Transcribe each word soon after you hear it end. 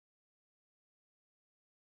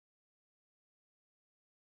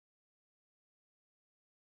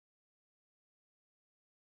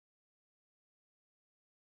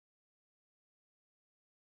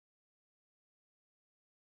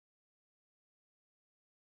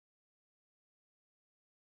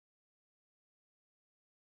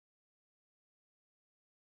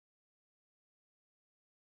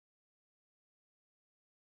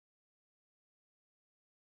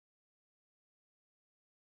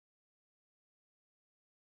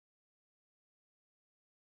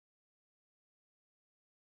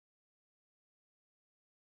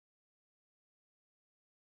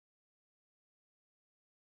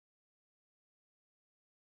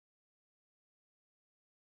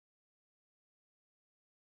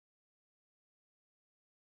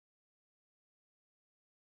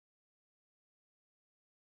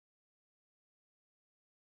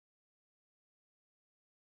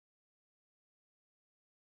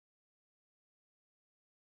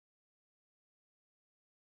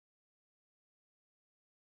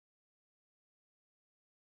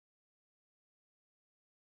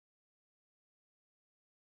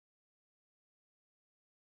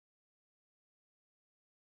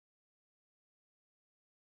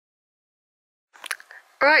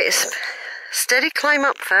Right, it's steady climb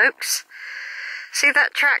up, folks. See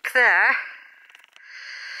that track there?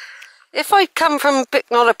 If I'd come from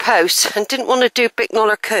Bicknoller Post and didn't want to do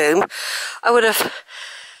Bicknoller Combe, I would have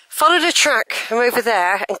followed a track from over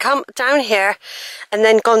there and come down here and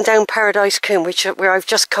then gone down Paradise Combe, where I've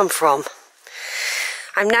just come from.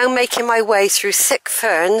 I'm now making my way through thick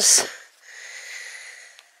ferns.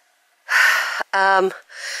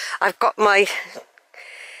 I've got my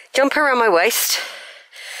jumper around my waist.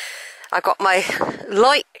 I've got my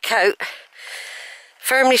light coat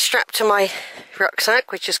firmly strapped to my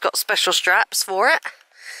rucksack, which has got special straps for it.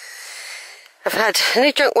 I've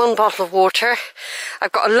only drunk 1 bottle of water.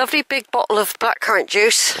 I've got a lovely big bottle of blackcurrant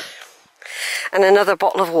juice and another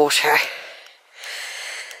bottle of water.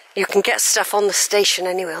 You can get stuff on the station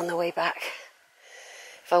anyway on the way back,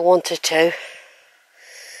 if I wanted to. A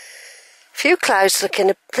few clouds looking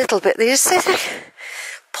a little bit. There's a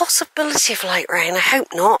possibility of light rain. I hope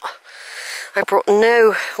not. I brought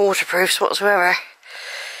no waterproofs whatsoever.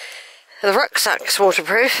 The rucksack's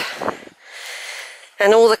waterproof,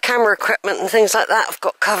 and all the camera equipment and things like that have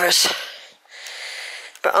got covers,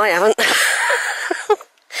 but I haven't.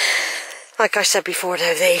 Like I said before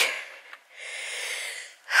though,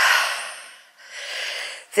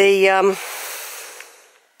 the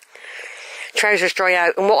trousers dry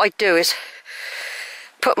out, and what I do is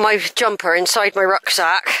put my jumper inside my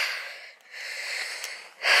rucksack,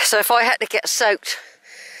 so if I had to get soaked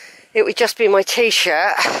it would just be my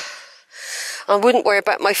t-shirt. I wouldn't worry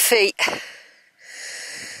about my feet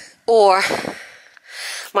or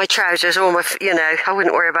my trousers or my, I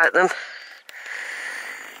wouldn't worry about them.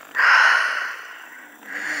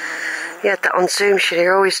 You had that on Zoom,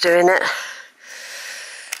 you're always doing it.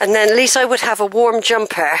 And then at least I would have a warm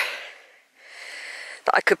jumper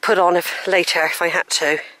that I could put on later if I had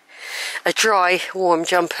to. A dry, warm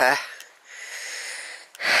jumper.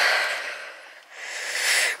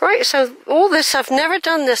 Right, so all this, I've never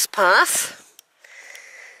done this path.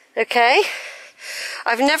 Okay,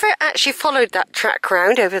 I've never actually followed that track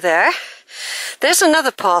round over there. There's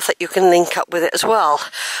another path that you can link up with it as well.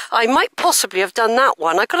 I might possibly have done that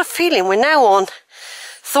one. I got a feeling we're now on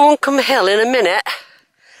Thorncombe Hill in a minute.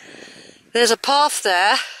 There's a path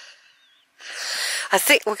there. I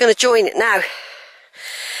think we're going to join it now.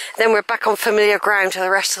 Then we're back on familiar ground for the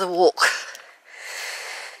rest of the walk.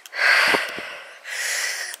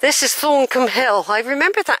 This is Thorncombe Hill. I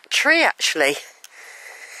remember that tree actually.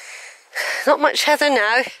 Not much heather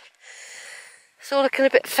now. It's all looking a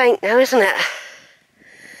bit faint now, isn't it?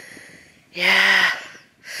 Yeah.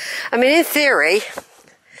 I mean, in theory,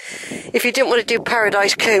 if you didn't want to do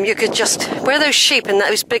Paradise Combe, you could just, where those sheep and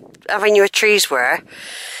those big avenue of trees were,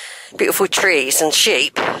 beautiful trees and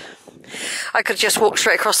sheep, I could just walk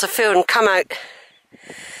straight across the field and come out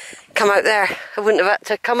there. I wouldn't have had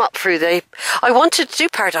to come up through I wanted to do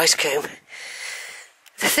Paradise Combe.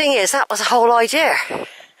 The thing is, that was the whole idea.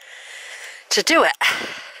 To do it.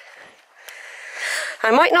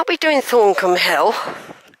 I might not be doing Thorncombe Hill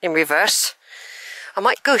in reverse. I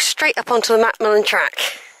might go straight up onto the Macmillan track.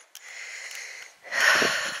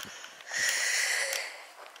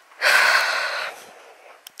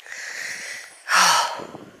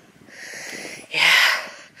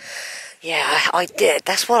 Yeah, I did.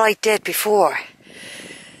 That's what I did before.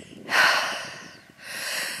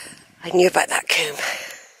 I knew about that combe.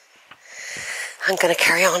 I'm going to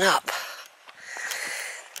carry on up.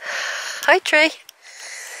 Hi, tree.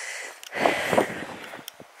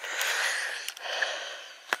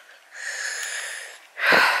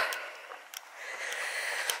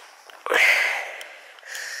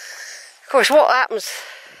 Of course, what happens,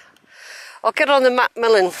 I'll get on the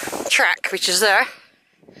Macmillan track, which is there.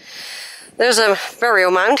 There's a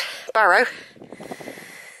burial mound, barrow.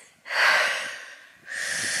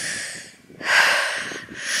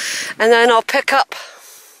 And then I'll pick up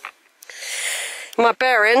my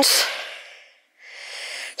bearings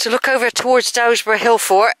to look over towards Dowesborough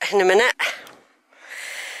Hillfort in a minute,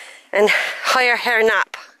 and Higher Hare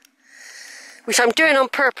Knapp, which I'm doing on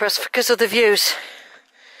purpose because of the views.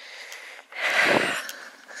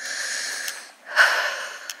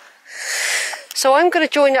 So I'm going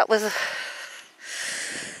to join up with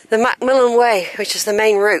the Macmillan Way, which is the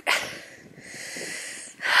main route.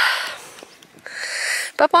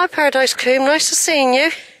 Bye-bye, Paradise Combe, nice to seeing you.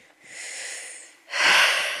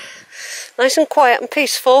 Nice and quiet and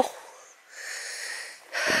peaceful.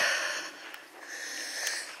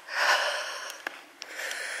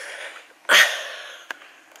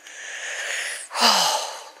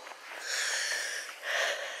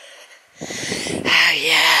 Oh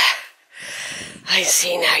yeah, I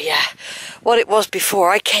see now, yeah, what it was before.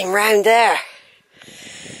 I came round there.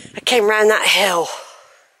 I came round that hill.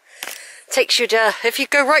 Takes you to, if you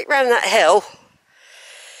go right round that hill,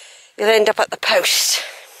 you'll end up at the post.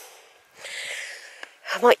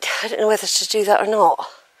 I don't know whether to do that or not.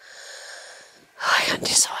 Oh, I can't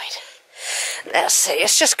decide. Let's see,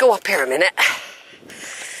 let's just go up here a minute.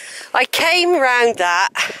 I came round that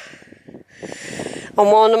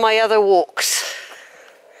on one of my other walks.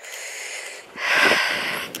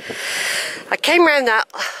 I came round that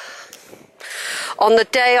on the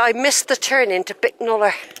day I missed the turn into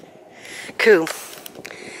Bicknoller Combe.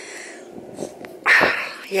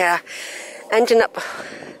 Yeah, ending up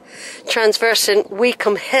transversing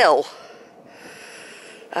Thorncombe Hill.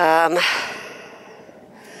 That's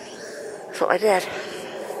what I did.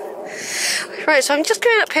 Right, so I'm just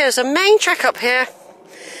going up here. There's a main track up here.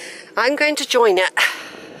 I'm going to join it,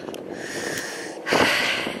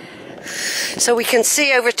 so we can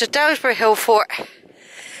see over to Dowesborough Hillfort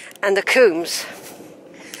and the Combes.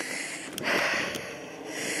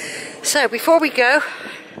 So before we go,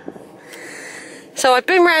 so I've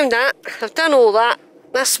been round that, I've done all that.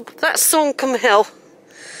 That's Thorncombe Hill,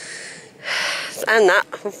 and that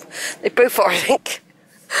they both are, I think.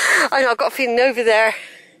 I know, I've got a feeling over there.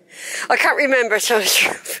 I can't remember, so it's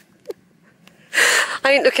true.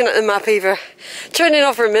 I ain't looking at the map either. Turn it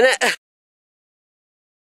off for a minute.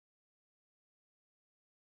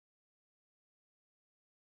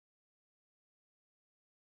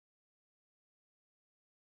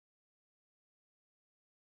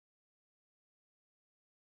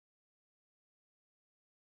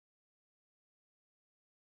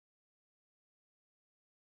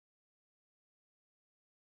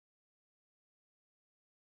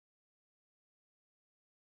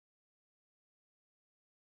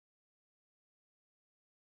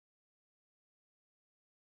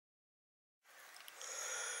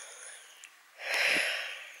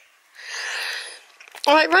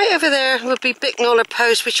 Right over there will be Bicknoller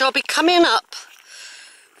Post, which I'll be coming up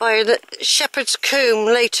via the Shepherd's Combe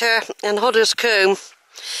later and Hodder's Combe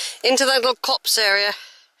into that little copse area.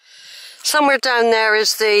 Somewhere down there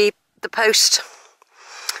is the post.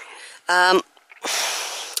 There's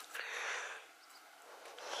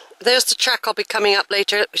the track I'll be coming up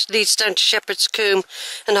later, which leads down to Shepherd's Combe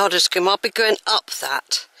and Hodder's Combe. I'll be going up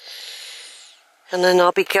that, and then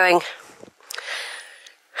I'll be going.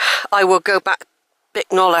 I will go back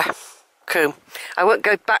Bicknoller Combe. I won't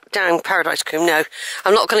go back down Paradise Combe, no.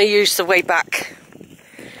 I'm not going to use the way back.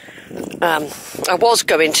 I was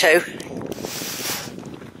going to,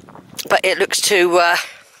 but it looks too, I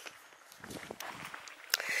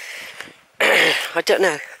don't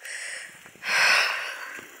know.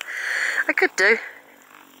 I could do,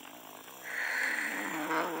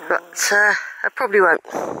 but I probably won't.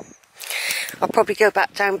 I'll probably go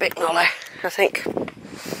back down Bicknoller, I think.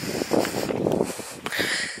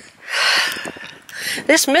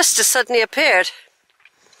 This mist has suddenly appeared,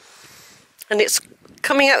 and it's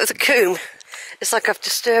coming out of the combe. It's like I've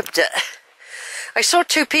disturbed it. I saw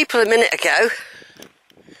two people a minute ago,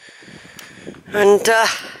 and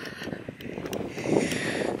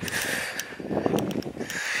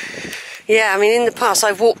yeah, I mean, in the past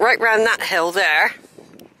I've walked right round that hill there,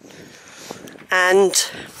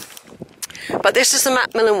 but this is the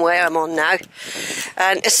Macmillan Way I'm on now,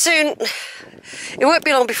 and as soon, it won't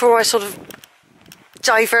be long before I sort of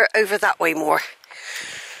divert over that way more.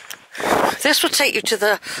 This will take you to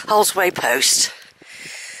the Holsway Post.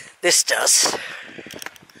 This does.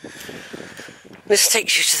 This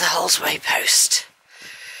takes you to the Holsway Post.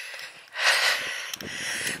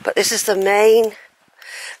 But this is the main.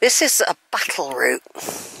 This is a battle route.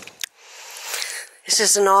 This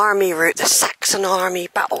is an army route, the Saxon army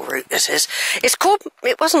battle route. This is. It's called.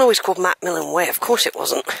 It wasn't always called Macmillan Way. Of course, it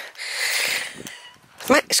wasn't.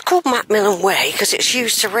 It's called Macmillan Way because it's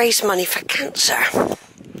used to raise money for cancer.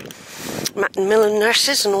 Macmillan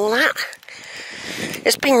nurses and all that.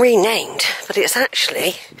 It's been renamed, but it's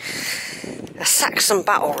actually a Saxon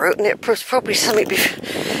battle route, and it was probably something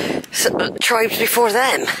tribes before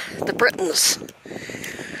them, the Britons.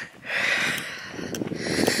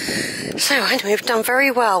 So anyway, we've done very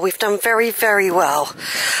well. We've done very, very well.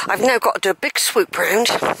 I've now got to do a big swoop round,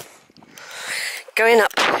 going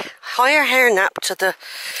up Higher Hare Knapp to the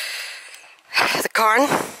Carn,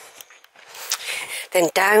 then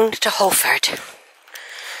down to Holford.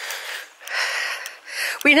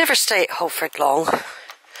 We never stay at Holford long.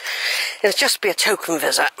 It'll just be a token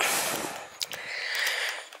visit.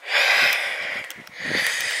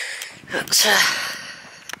 But,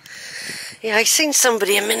 yeah, I seen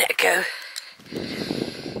somebody a minute ago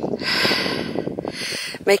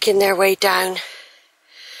making their way down.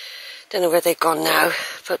 Don't know where they've gone now,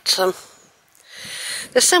 but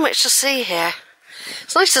There's so much to see here.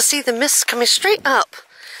 It's nice to see the mist coming straight up.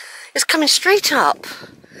 It's coming straight up.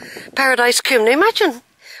 Paradise Combe. Now imagine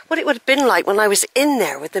what it would have been like when I was in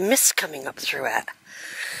there with the mist coming up through it.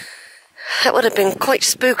 That would have been quite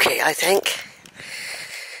spooky, I think.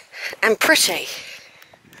 And pretty.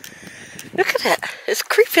 Look at it. It's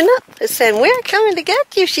creeping up. It's saying, we're coming to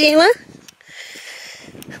get you, Sheila.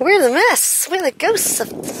 We're the mists. We're the ghosts of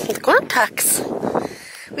the cantocs.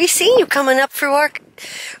 We see you coming up through our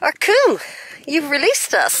combe. You've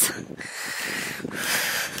released us.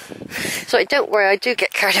 So don't worry, I do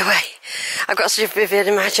get carried away. I've got such a vivid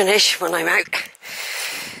imagination when I'm out.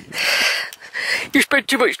 You spend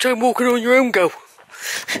too much time walking on your own, go.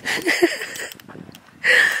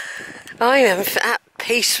 I am at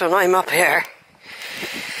peace when I'm up here.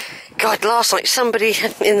 God, last night somebody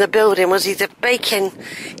in the building was either baking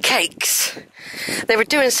cakes. They were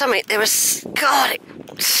doing something. There was, God, it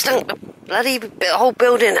stunk the bloody whole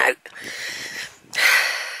building out.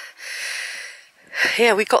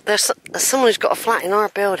 Yeah, we got there. Someone who's got a flat in our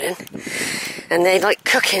building, and they like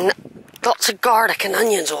cooking lots of garlic and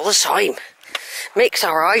onions all the time. Makes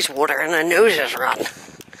our eyes water and our noses run.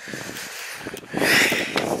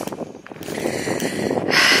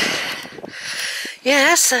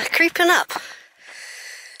 Yeah, it's creeping up.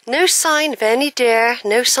 No sign of any deer.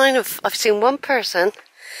 No sign of. I've seen one person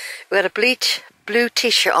who had a blue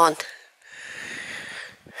t-shirt on.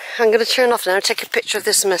 I'm going to turn off now and take a picture of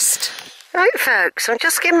this mist. Right, folks, I'm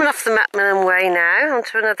just skimming off the Macmillan Way now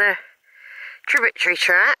onto another tributary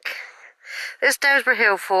track. There's Dowesborough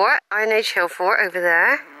Hillfort, Iron Age Hillfort over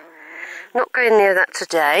there. Not going near that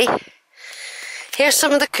today. Here's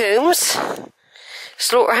some of the combes.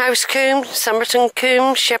 Slaughterhouse Combe, Somerton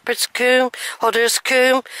Combe, Shepherd's Combe, Hodder's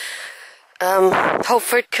Combe,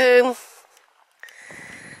 Holford Combes.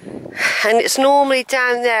 And it's normally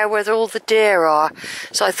down there where all the deer are.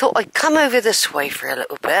 So I thought I'd come over this way for a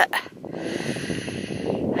little bit.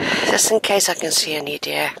 Just in case I can see any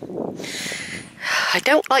deer. I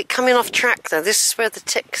don't like coming off track though. This is where the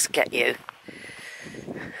ticks get you.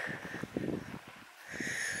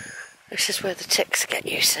 This is where the ticks get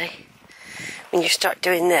you, see? When you start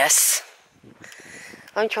doing this.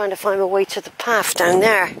 I'm trying to find my way to the path down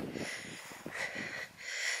there.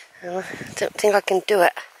 I don't think I can do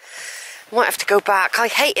it. I might have to go back. I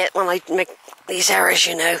hate it when I make these errors,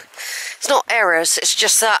 you know. It's not errors, it's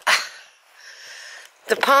just that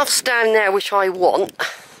the path's down there which I want.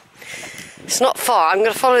 It's not far. I'm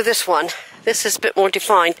going to follow this one. This is a bit more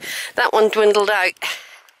defined. That one dwindled out.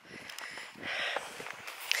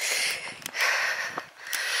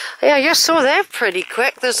 Yeah, I just saw there pretty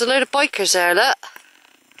quick. There's a load of bikers there, look.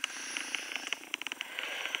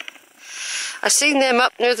 I seen them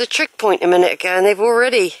up near the trig point a minute ago and they've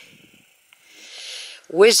already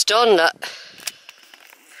whizzed on, look.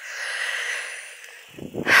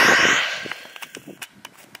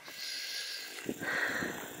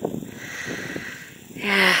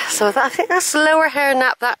 Yeah, so I think that's Lower Hare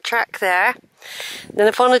Knapp, that track there. Then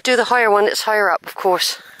if I want to do the higher one, it's higher up, of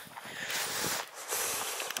course.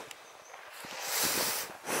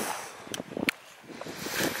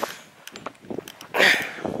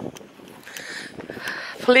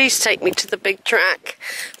 Please take me to the big track.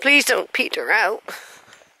 Please don't peter out.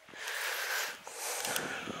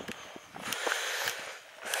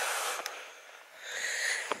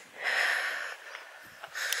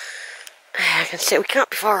 I can see it. We can't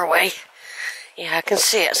be far away. Yeah, I can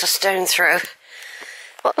see it. It's a stone throw.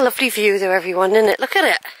 What a lovely view though, everyone, isn't it? Look at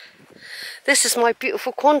it. This is my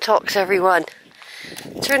beautiful cantocs, everyone.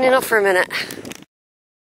 Turning off for a minute.